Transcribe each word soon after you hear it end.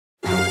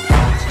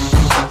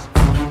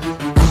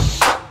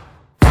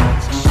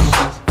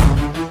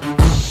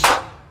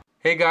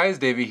Hey guys,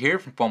 Davey here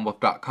from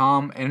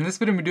phonebuff.com, and in this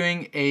video I'm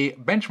doing a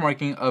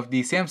benchmarking of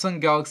the Samsung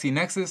Galaxy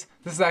Nexus.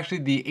 This is actually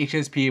the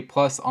HSP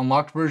Plus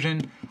unlocked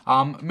version.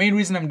 Main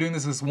reason I'm doing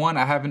this is one,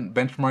 I haven't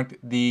benchmarked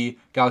the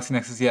Galaxy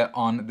Nexus yet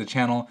on the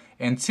channel,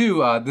 and two,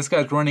 this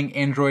guy's running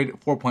Android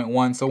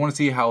 4.1, so I want to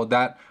see how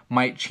that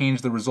might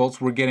change the results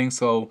we're getting.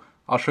 So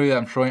I'll show you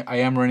that I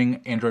am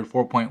running Android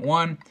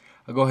 4.1.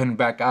 I'll go ahead and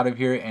back out of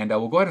here, and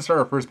we'll go ahead and start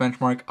our first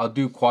benchmark. I'll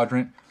do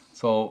Quadrant.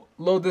 So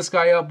load this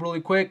guy up really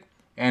quick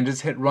and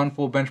just hit run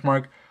full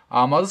benchmark.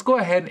 I'll just go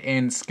ahead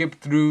and skip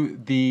through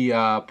the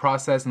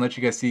process and let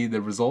you guys see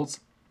the results.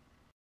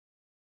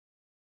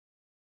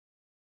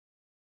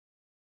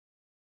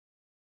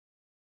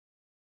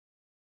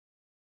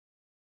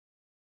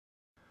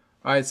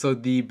 Alright, so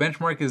the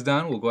benchmark is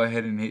done. We'll go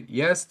ahead and hit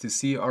yes to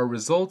see our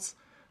results.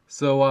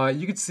 So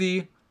you can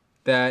see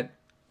that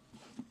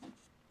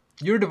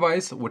your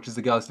device, which is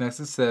the Galaxy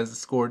Nexus, says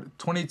scored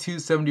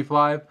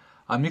 2275.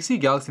 You can see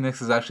Galaxy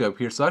Nexus is actually up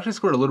here, so I actually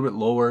scored a little bit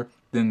lower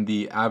than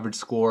the average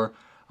score.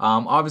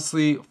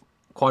 Obviously,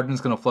 Quadrant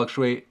is going to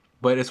fluctuate,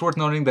 but it's worth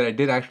noting that I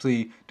did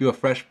actually do a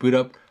fresh boot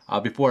up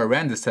before I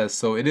ran this test,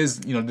 so it is,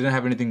 didn't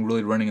have anything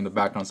really running in the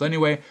background. So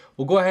anyway,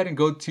 we'll go ahead and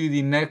go to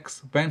the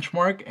next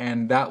benchmark,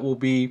 and that will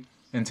be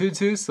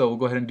AnTuTu. So we'll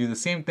go ahead and do the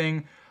same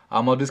thing.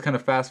 I'll just kind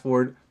of fast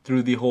forward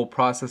through the whole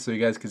process so you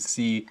guys can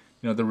see,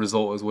 the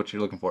result is what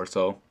you're looking for.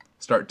 So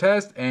start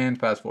test and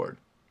fast forward.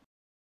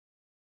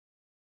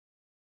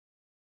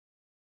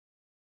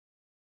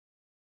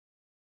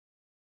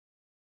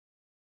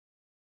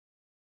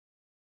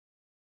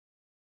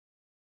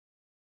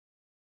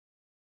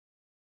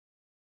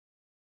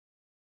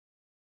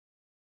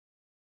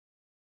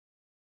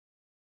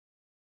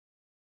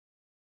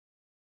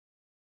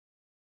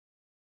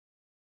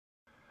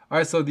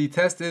 Alright, so the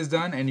test is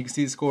done and you can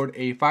see it scored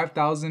a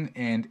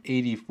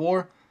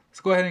 5,084. Let's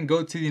go ahead and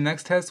go to the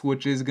next test,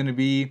 which is going to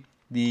be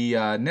the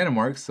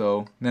NanoMark.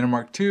 So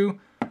NanoMark 2,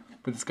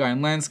 put this guy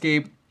in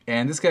landscape,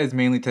 and this guy is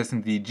mainly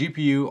testing the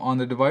GPU on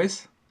the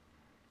device.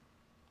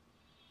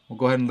 We'll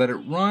go ahead and let it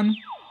run.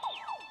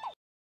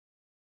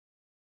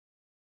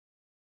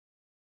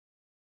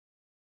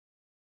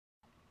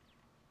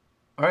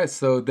 Alright,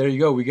 so there you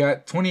go. We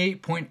got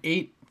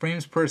 28.8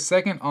 frames per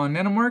second on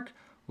NanoMark.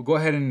 We'll go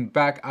ahead and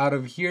back out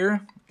of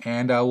here,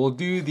 and we'll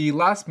do the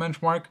last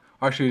benchmark,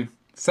 actually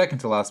second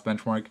to last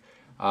benchmark,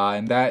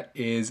 and that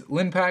is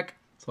Linpack.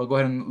 So I'll go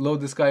ahead and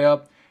load this guy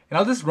up, and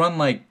I'll just run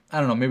like, I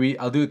don't know, maybe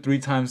I'll do it 3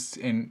 times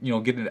and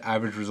get an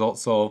average result.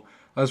 So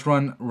let's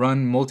run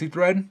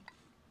multi-thread, and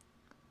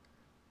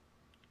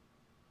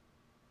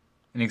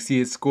you can see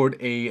it scored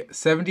a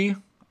 70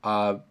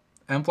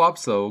 MFLOPS.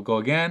 So we'll go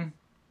again,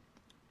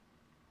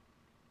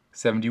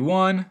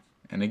 71,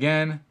 and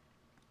again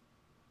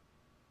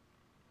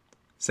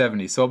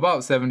 70. So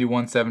about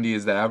 71, 70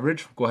 is the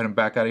average. Go ahead and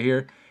back out of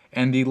here.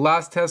 And the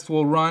last test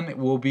we'll run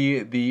will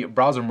be the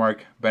BrowserMark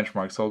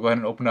benchmark. So I'll go ahead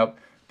and open up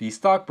the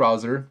stock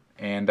browser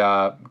and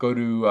go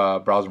to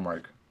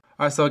BrowserMark.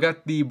 Alright, so I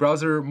got the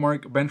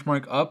BrowserMark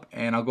benchmark up,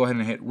 and I'll go ahead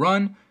and hit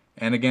run.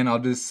 And again, I'll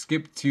just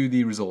skip to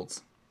the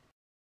results.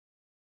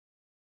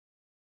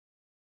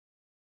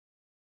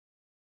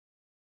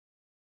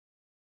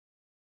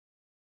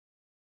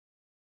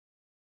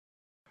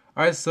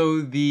 Alright,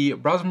 so the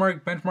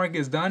BrowserMark benchmark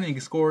is done, and you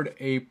scored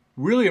a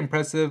really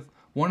impressive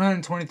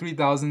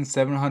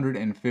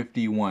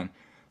 123,751.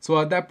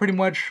 So that pretty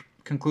much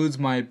concludes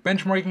my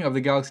benchmarking of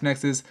the Galaxy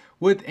Nexus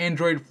with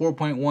Android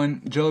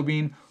 4.1 Jelly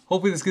Bean.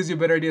 Hopefully this gives you a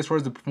better idea as far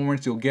as the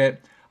performance you'll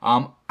get.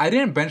 I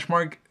didn't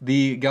benchmark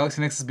the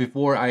Galaxy Nexus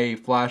before I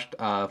flashed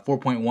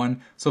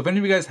 4.1, so if any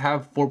of you guys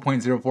have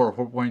 4.04 or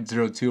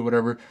 4.02 or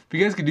whatever, if you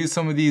guys could do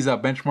some of these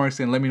benchmarks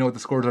and let me know what the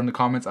scores are in the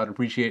comments, I'd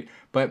appreciate.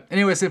 But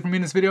anyway, that's it for me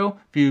in this video.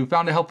 If you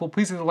found it helpful,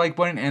 please hit the like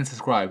button and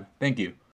subscribe. Thank you.